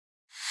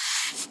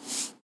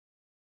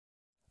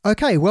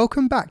Okay,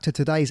 welcome back to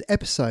today's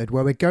episode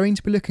where we're going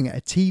to be looking at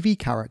a TV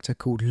character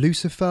called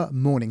Lucifer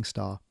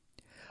Morningstar.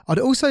 I'd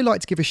also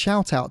like to give a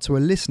shout out to a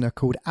listener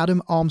called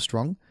Adam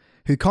Armstrong,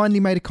 who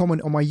kindly made a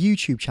comment on my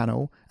YouTube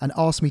channel and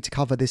asked me to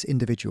cover this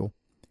individual.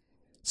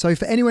 So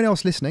for anyone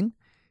else listening,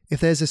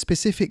 if there's a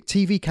specific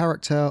TV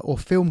character or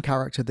film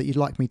character that you'd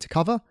like me to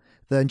cover,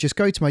 then just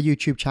go to my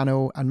YouTube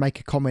channel and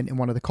make a comment in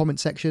one of the comment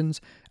sections,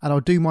 and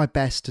I'll do my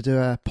best to do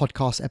a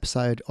podcast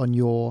episode on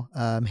your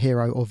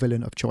hero or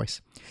villain of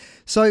choice.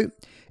 So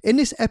in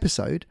this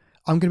episode,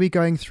 I'm going to be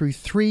going through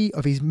 3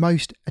 of his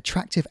most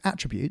attractive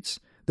attributes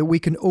that we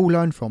can all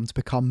learn from to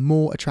become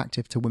more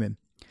attractive to women.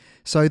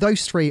 So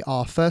those 3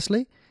 are,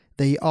 firstly,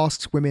 that he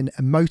asks women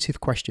emotive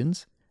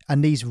questions,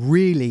 and these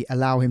really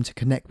allow him to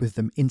connect with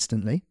them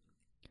instantly.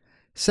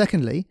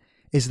 Secondly,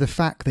 is the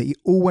fact that he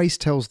always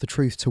tells the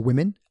truth to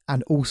women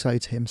and also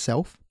to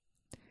himself.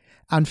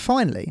 And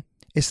finally,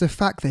 it's the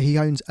fact that he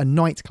owns a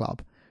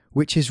nightclub,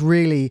 which is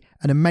really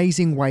an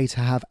amazing way to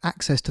have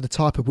access to the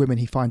type of women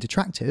he finds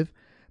attractive,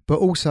 but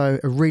also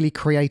a really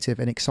creative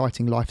and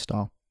exciting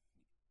lifestyle.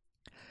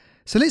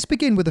 So let's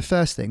begin with the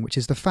first thing, which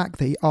is the fact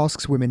that he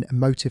asks women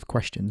emotive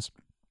questions.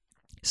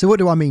 So what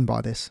do I mean by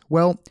this?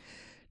 Well,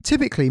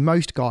 typically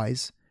most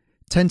guys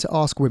tend to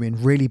ask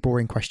women really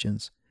boring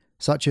questions,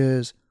 such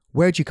as,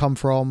 where do you come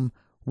from?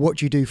 What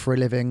do you do for a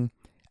living?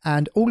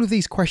 And all of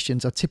these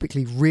questions are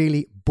typically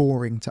really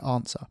boring to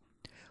answer.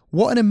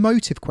 What an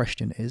emotive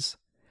question is,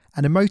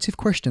 an emotive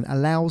question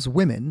allows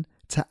women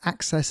to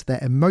access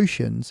their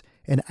emotions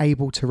and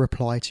able to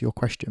reply to your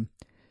question.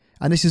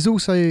 And this is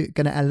also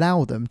going to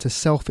allow them to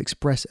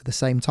self-express at the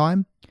same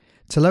time,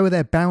 to lower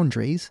their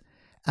boundaries,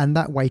 and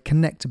that way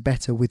connect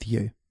better with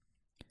you.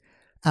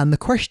 And the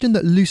question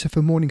that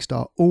Lucifer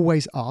Morningstar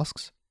always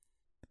asks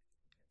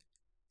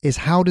is,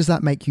 how does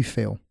that make you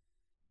feel?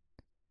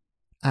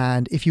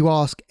 And if you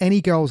ask any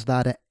girls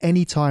that at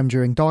any time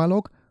during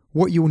dialogue,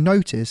 what you'll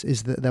notice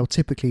is that they'll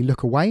typically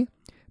look away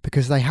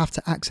because they have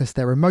to access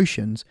their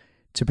emotions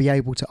to be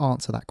able to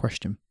answer that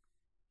question.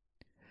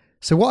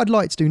 So what I'd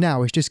like to do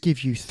now is just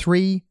give you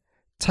 3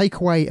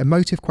 takeaway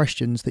emotive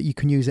questions that you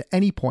can use at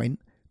any point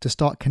to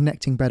start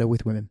connecting better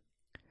with women.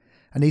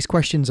 And these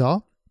questions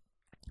are,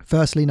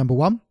 firstly, number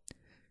 1,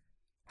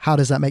 how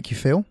does that make you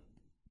feel?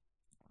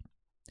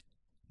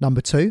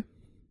 Number 2,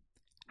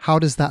 how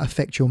does that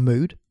affect your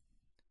mood?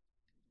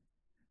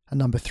 And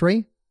number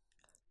 3,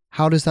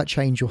 how does that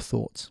change your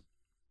thoughts?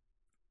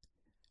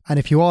 And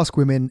if you ask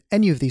women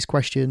any of these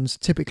questions,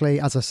 typically,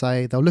 as I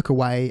say, they'll look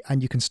away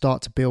and you can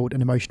start to build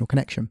an emotional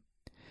connection.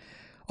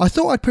 I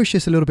thought I'd push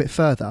this a little bit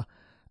further.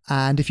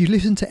 And if you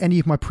listen to any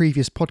of my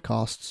previous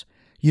podcasts,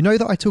 you know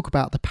that I talk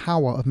about the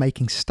power of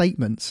making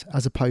statements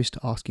as opposed to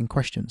asking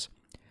questions.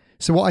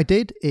 So what I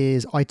did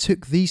is I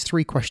took these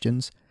 3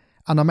 questions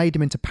and I made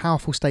them into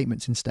powerful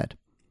statements instead.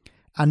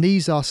 And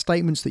these are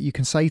statements that you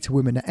can say to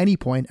women at any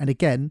point, and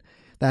again,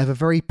 they have a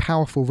very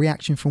powerful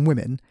reaction from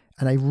women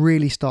and they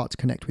really start to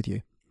connect with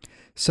you.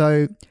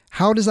 So,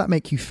 how does that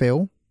make you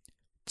feel?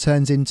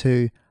 Turns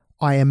into,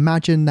 I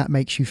imagine that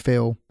makes you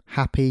feel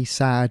happy,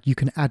 sad. You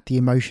can add the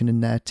emotion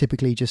in there,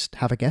 typically just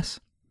have a guess.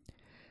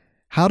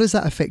 How does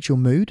that affect your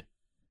mood?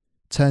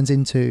 Turns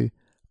into,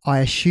 I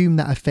assume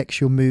that affects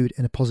your mood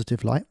in a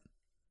positive light.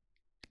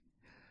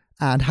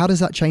 And how does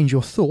that change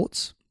your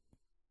thoughts?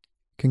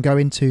 Can go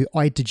into,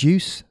 I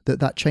deduce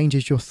that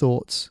changes your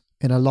thoughts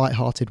in a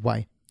light-hearted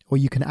way, or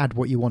you can add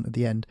what you want at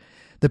the end.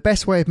 The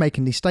best way of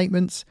making these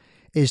statements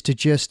is to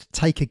just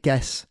take a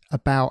guess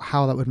about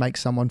how that would make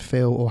someone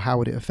feel or how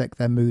would it affect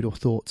their mood or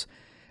thoughts.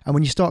 And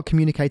when you start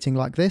communicating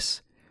like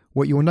this,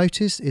 what you'll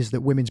notice is that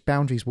women's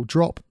boundaries will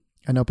drop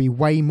and they'll be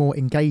way more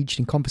engaged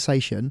in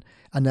conversation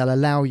and they'll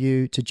allow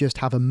you to just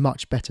have a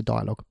much better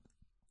dialogue.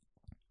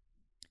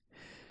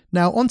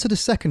 Now, on to the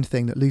second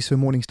thing that Lucifer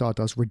Morningstar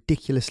does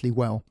ridiculously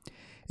well,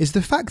 is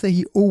the fact that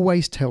he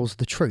always tells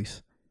the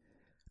truth.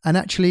 And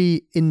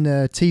actually, in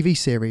the TV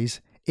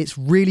series, it's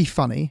really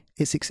funny,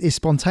 it's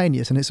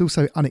spontaneous, and it's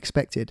also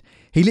unexpected.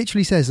 He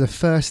literally says the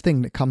first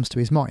thing that comes to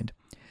his mind.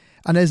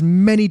 And there's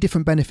many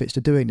different benefits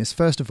to doing this.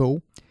 First of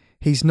all,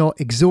 he's not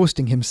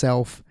exhausting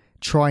himself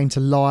trying to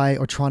lie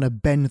or trying to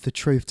bend the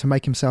truth to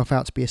make himself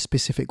out to be a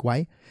specific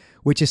way,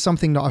 which is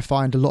something that I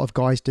find a lot of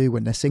guys do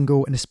when they're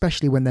single, and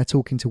especially when they're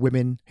talking to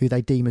women who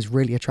they deem as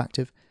really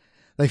attractive.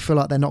 They feel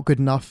like they're not good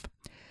enough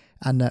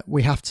and that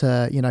we have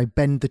to,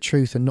 bend the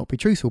truth and not be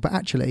truthful. But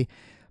actually,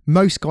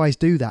 most guys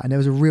do that, and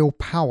there's a real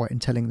power in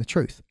telling the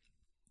truth.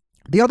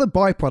 The other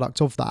byproduct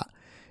of that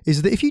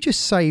is that if you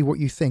just say what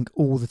you think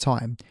all the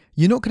time,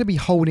 you're not going to be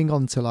holding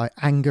on to like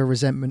anger,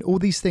 resentment, all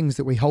these things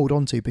that we hold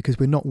on to because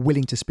we're not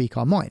willing to speak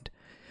our mind.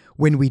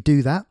 When we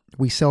do that,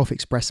 we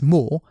self-express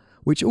more,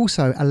 which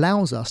also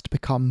allows us to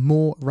become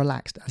more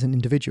relaxed as an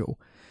individual.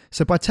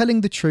 So by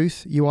telling the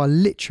truth, you are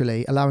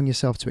literally allowing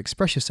yourself to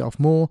express yourself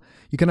more.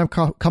 You're going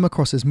to come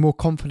across as more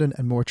confident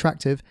and more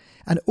attractive.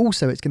 And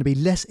also it's going to be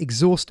less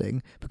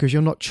exhausting because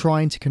you're not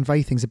trying to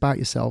convey things about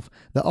yourself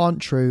that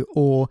aren't true,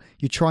 or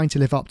you're trying to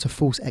live up to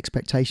false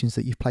expectations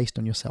that you've placed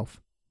on yourself.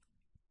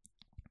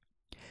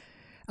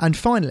 And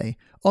finally,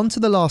 on to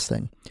the last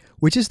thing,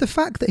 which is the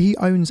fact that he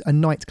owns a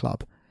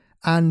nightclub.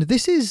 And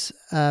this is,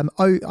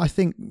 I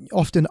think,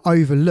 often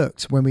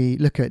overlooked when we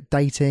look at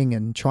dating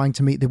and trying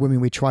to meet the women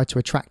we try to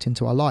attract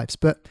into our lives.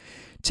 But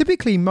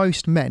typically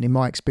most men, in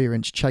my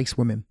experience, chase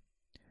women.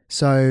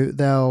 So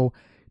they'll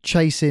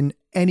chase in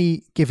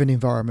any given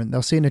environment.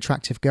 They'll see an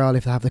attractive girl.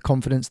 If they have the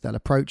confidence, they'll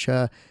approach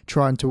her,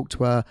 try and talk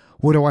to her.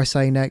 What do I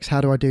say next?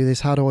 How do I do this?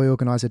 How do I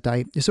organise a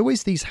date? It's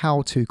always these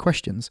how-to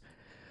questions.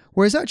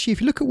 Whereas actually, if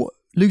you look at what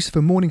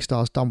Lucifer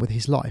Morningstar's done with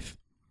his life,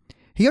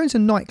 he owns a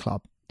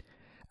nightclub.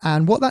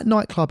 And what that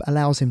nightclub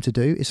allows him to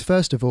do is,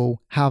 first of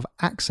all, have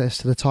access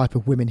to the type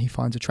of women he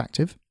finds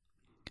attractive.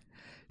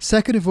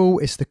 Second of all,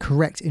 it's the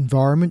correct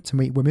environment to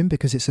meet women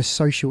because it's a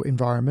social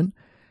environment.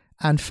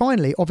 And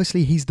finally,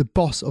 obviously, he's the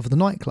boss of the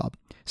nightclub.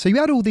 So you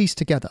add all these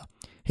together.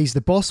 He's the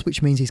boss,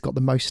 which means he's got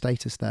the most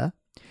status there.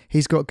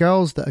 He's got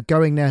girls that are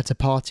going there to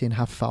party and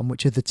have fun,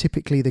 which are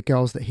typically the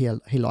girls that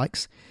he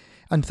likes.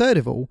 And third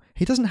of all,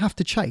 he doesn't have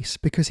to chase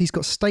because he's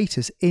got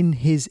status in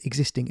his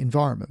existing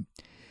environment.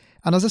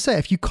 And as I say,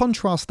 if you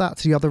contrast that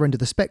to the other end of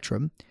the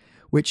spectrum,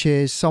 which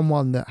is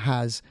someone that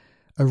has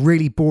a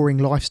really boring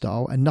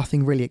lifestyle and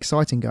nothing really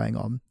exciting going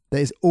on, that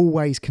is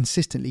always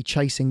consistently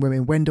chasing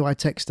women. When do I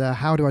text her?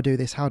 How do I do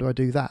this? How do I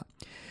do that?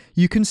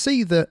 You can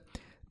see that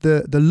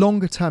the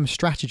longer term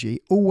strategy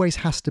always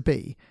has to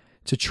be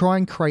to try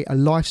and create a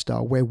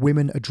lifestyle where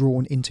women are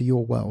drawn into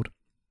your world.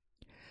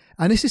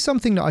 And this is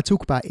something that I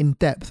talk about in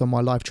depth on my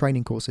live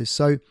training courses.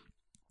 So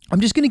I'm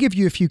just going to give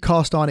you a few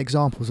cast iron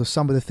examples of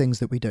some of the things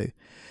that we do.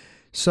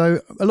 So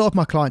a lot of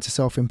my clients are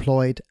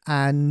self-employed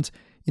and,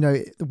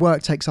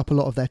 work takes up a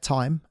lot of their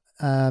time.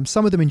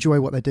 Some of them enjoy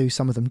what they do,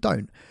 some of them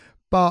don't.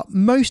 But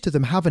most of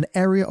them have an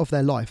area of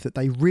their life that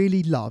they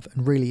really love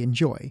and really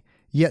enjoy,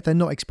 yet they're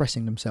not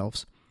expressing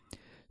themselves.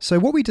 So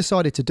what we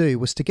decided to do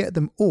was to get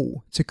them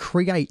all to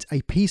create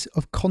a piece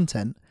of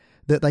content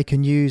that they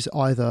can use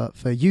either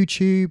for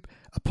YouTube,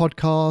 a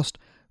podcast,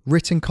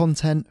 written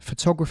content,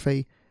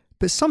 photography,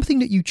 but something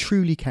that you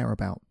truly care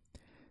about.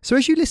 So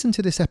as you listen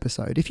to this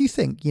episode, if you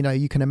think,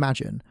 you can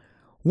imagine,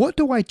 what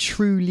do I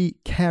truly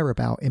care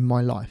about in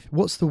my life?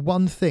 What's the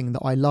one thing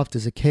that I loved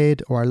as a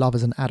kid or I love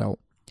as an adult?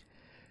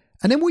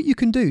 And then what you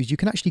can do is you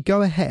can actually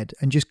go ahead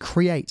and just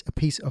create a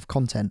piece of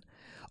content.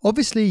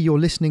 Obviously, you're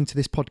listening to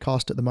this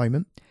podcast at the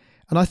moment,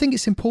 and I think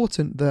it's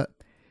important that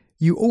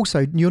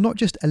you're not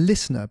just a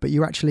listener, but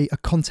you're actually a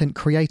content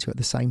creator at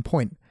the same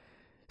point.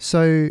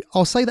 So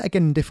I'll say that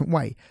again in a different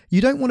way.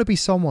 You don't want to be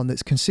someone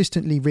that's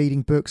consistently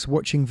reading books,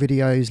 watching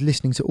videos,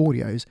 listening to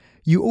audios.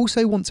 You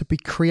also want to be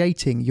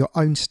creating your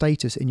own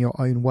status in your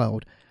own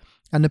world.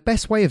 And the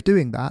best way of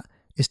doing that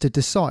is to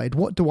decide,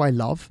 what do I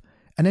love?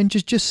 And then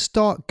just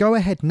go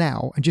ahead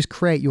now and just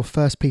create your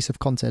first piece of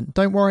content.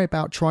 Don't worry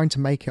about trying to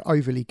make it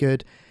overly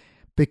good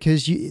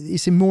because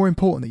it's more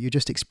important that you're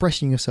just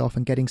expressing yourself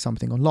and getting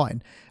something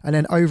online. And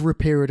then over a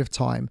period of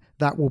time,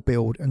 that will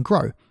build and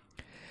grow.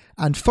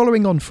 And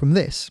following on from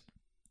this,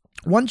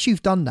 once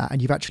you've done that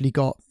and you've actually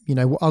got,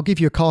 I'll give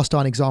you a cast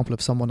iron example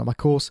of someone on my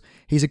course.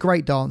 He's a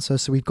great dancer,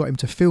 so we've got him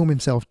to film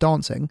himself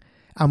dancing,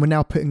 and we're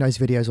now putting those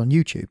videos on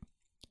YouTube.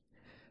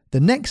 The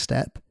next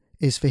step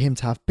is for him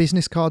to have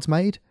business cards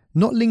made,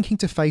 not linking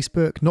to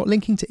Facebook, not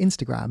linking to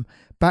Instagram,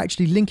 but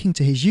actually linking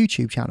to his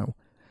YouTube channel.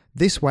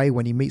 This way,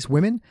 when he meets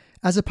women,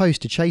 as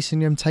opposed to chasing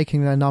them,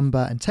 taking their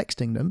number and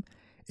texting them,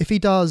 if he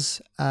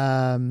has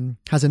a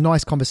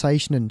nice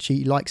conversation and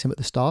she likes him at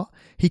the start,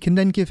 he can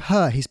then give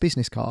her his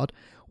business card,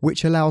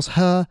 which allows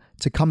her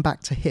to come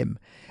back to him.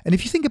 And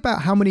if you think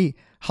about how many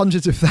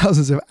hundreds of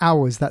thousands of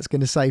hours that's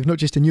going to save, not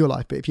just in your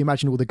life, but if you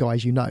imagine all the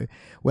guys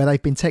where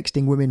they've been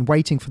texting women,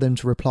 waiting for them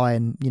to reply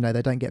and,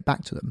 they don't get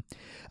back to them.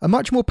 A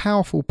much more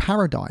powerful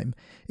paradigm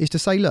is to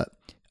say, look,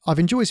 I've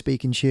enjoyed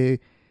speaking to you.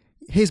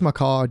 Here's my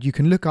card. You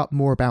can look up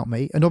more about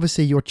me. And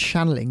obviously you're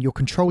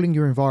controlling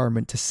your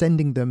environment to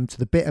sending them to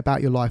the bit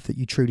about your life that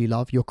you truly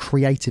love, your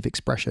creative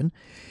expression.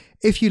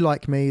 If you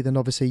like me, then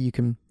obviously you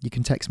can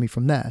text me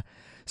from there.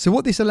 So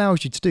what this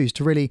allows you to do is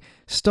to really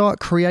start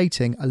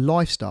creating a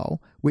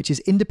lifestyle which is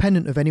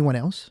independent of anyone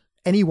else.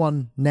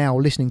 Anyone now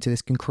listening to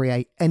this can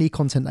create any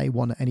content they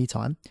want at any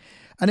time.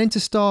 And then to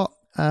start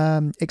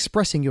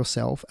expressing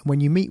yourself. And when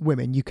you meet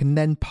women, you can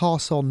then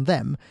pass on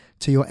them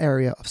to your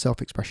area of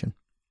self-expression.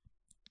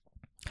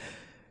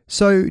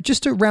 So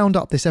just to round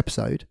up this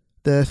episode,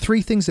 the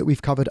three things that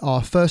we've covered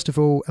are, first of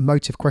all,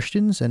 emotive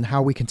questions and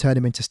how we can turn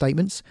them into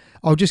statements.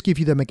 I'll just give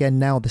you them again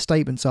now. The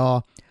statements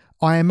are,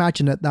 I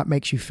imagine that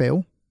makes you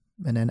feel,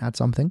 and then add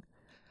something.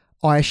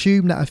 I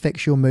assume that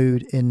affects your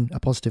mood in a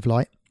positive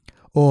light.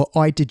 Or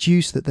I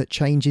deduce that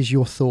changes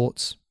your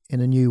thoughts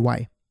in a new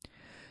way.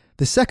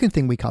 The second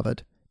thing we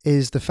covered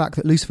is the fact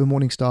that Lucifer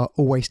Morningstar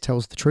always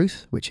tells the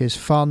truth, which is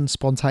fun,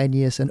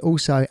 spontaneous, and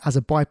also as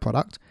a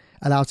byproduct,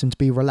 allows him to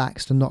be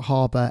relaxed and not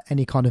harbour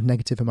any kind of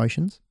negative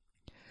emotions.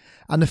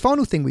 And the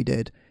final thing we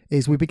did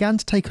is we began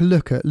to take a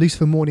look at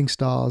Lucifer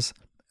Morningstar's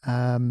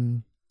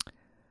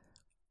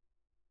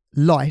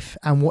life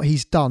and what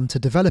he's done to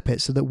develop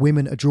it so that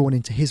women are drawn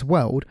into his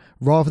world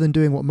rather than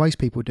doing what most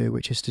people do,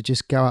 which is to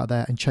just go out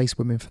there and chase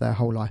women for their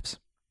whole lives.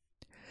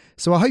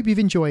 So I hope you've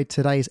enjoyed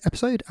today's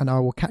episode, and I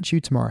will catch you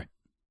tomorrow.